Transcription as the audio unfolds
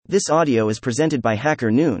This audio is presented by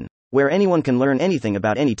Hacker Noon, where anyone can learn anything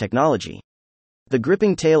about any technology. The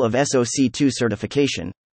Gripping Tale of SOC 2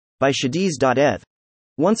 Certification, by Shadiz.eth.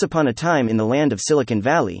 Once upon a time in the land of Silicon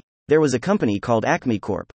Valley, there was a company called Acme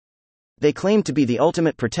Corp. They claimed to be the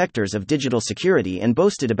ultimate protectors of digital security and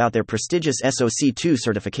boasted about their prestigious SOC 2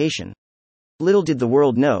 certification. Little did the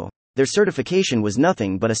world know, their certification was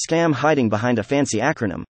nothing but a scam hiding behind a fancy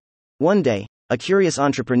acronym. One day, a curious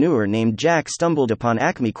entrepreneur named Jack stumbled upon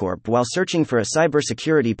Acme Corp while searching for a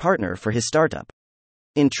cybersecurity partner for his startup.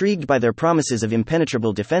 Intrigued by their promises of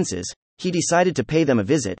impenetrable defenses, he decided to pay them a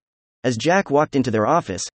visit. As Jack walked into their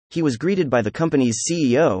office, he was greeted by the company's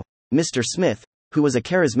CEO, Mr. Smith, who was a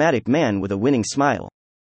charismatic man with a winning smile.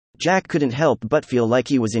 Jack couldn't help but feel like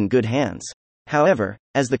he was in good hands. However,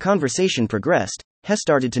 as the conversation progressed, he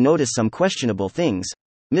started to notice some questionable things.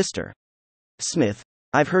 Mr. Smith,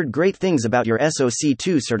 I've heard great things about your SOC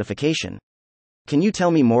 2 certification. Can you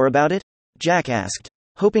tell me more about it? Jack asked,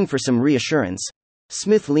 hoping for some reassurance.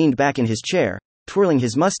 Smith leaned back in his chair, twirling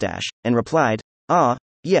his mustache, and replied,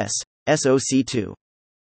 yes, SOC 2.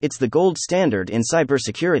 It's the gold standard in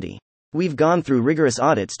cybersecurity. We've gone through rigorous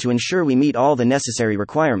audits to ensure we meet all the necessary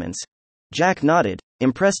requirements. Jack nodded,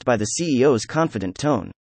 impressed by the CEO's confident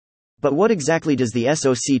tone. But what exactly does the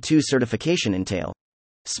SOC 2 certification entail?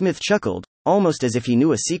 Smith chuckled, almost as if he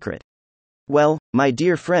knew a secret. Well, my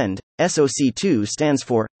dear friend, SOC 2 stands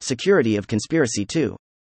for Security of Conspiracy 2.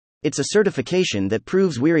 It's a certification that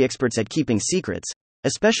proves we're experts at keeping secrets,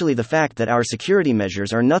 especially the fact that our security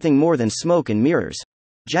measures are nothing more than smoke and mirrors.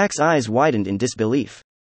 Jack's eyes widened in disbelief.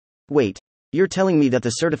 Wait, you're telling me that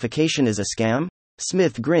the certification is a scam?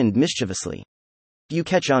 Smith grinned mischievously. You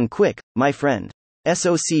catch on quick, my friend.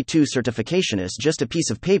 SOC 2 certification is just a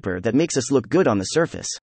piece of paper that makes us look good on the surface.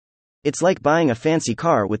 It's like buying a fancy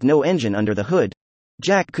car with no engine under the hood.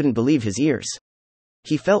 Jack couldn't believe his ears.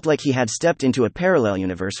 He felt like he had stepped into a parallel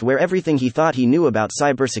universe where everything he thought he knew about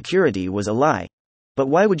cybersecurity was a lie. But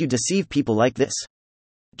why would you deceive people like this?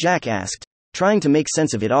 Jack asked, trying to make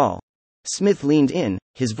sense of it all. Smith leaned in,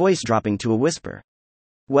 his voice dropping to a whisper.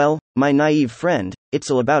 Well, my naive friend,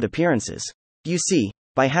 it's all about appearances. You see,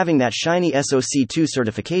 by having that shiny SOC 2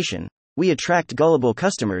 certification, we attract gullible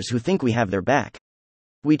customers who think we have their back.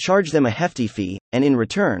 We charge them a hefty fee, and in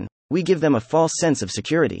return, we give them a false sense of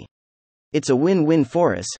security. It's a win-win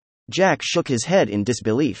for us. Jack shook his head in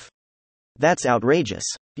disbelief. That's outrageous.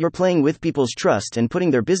 You're playing with people's trust and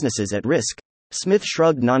putting their businesses at risk. Smith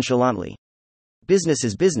shrugged nonchalantly. Business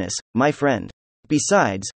is business, my friend.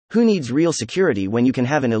 Besides, who needs real security when you can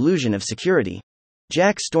have an illusion of security?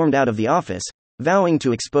 Jack stormed out of the office, vowing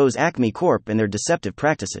to expose Acme Corp and their deceptive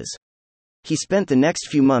practices. He spent the next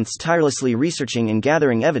few months tirelessly researching and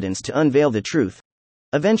gathering evidence to unveil the truth.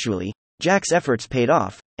 Eventually, Jack's efforts paid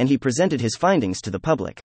off, and he presented his findings to the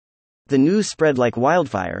public. The news spread like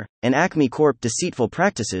wildfire, and Acme Corp deceitful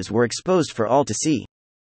practices were exposed for all to see.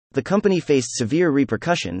 The company faced severe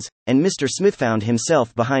repercussions, and Mr. Smith found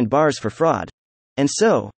himself behind bars for fraud. And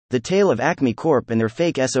so, the tale of Acme Corp and their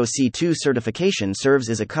fake SOC 2 certification serves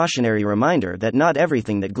as a cautionary reminder that not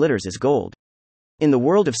everything that glitters is gold. In the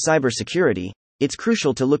world of cybersecurity, it's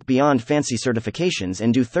crucial to look beyond fancy certifications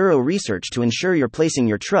and do thorough research to ensure you're placing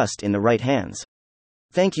your trust in the right hands.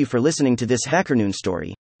 Thank you for listening to this HackerNoon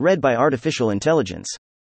story, read by Artificial Intelligence.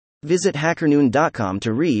 Visit hackernoon.com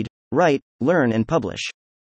to read, write, learn, and publish.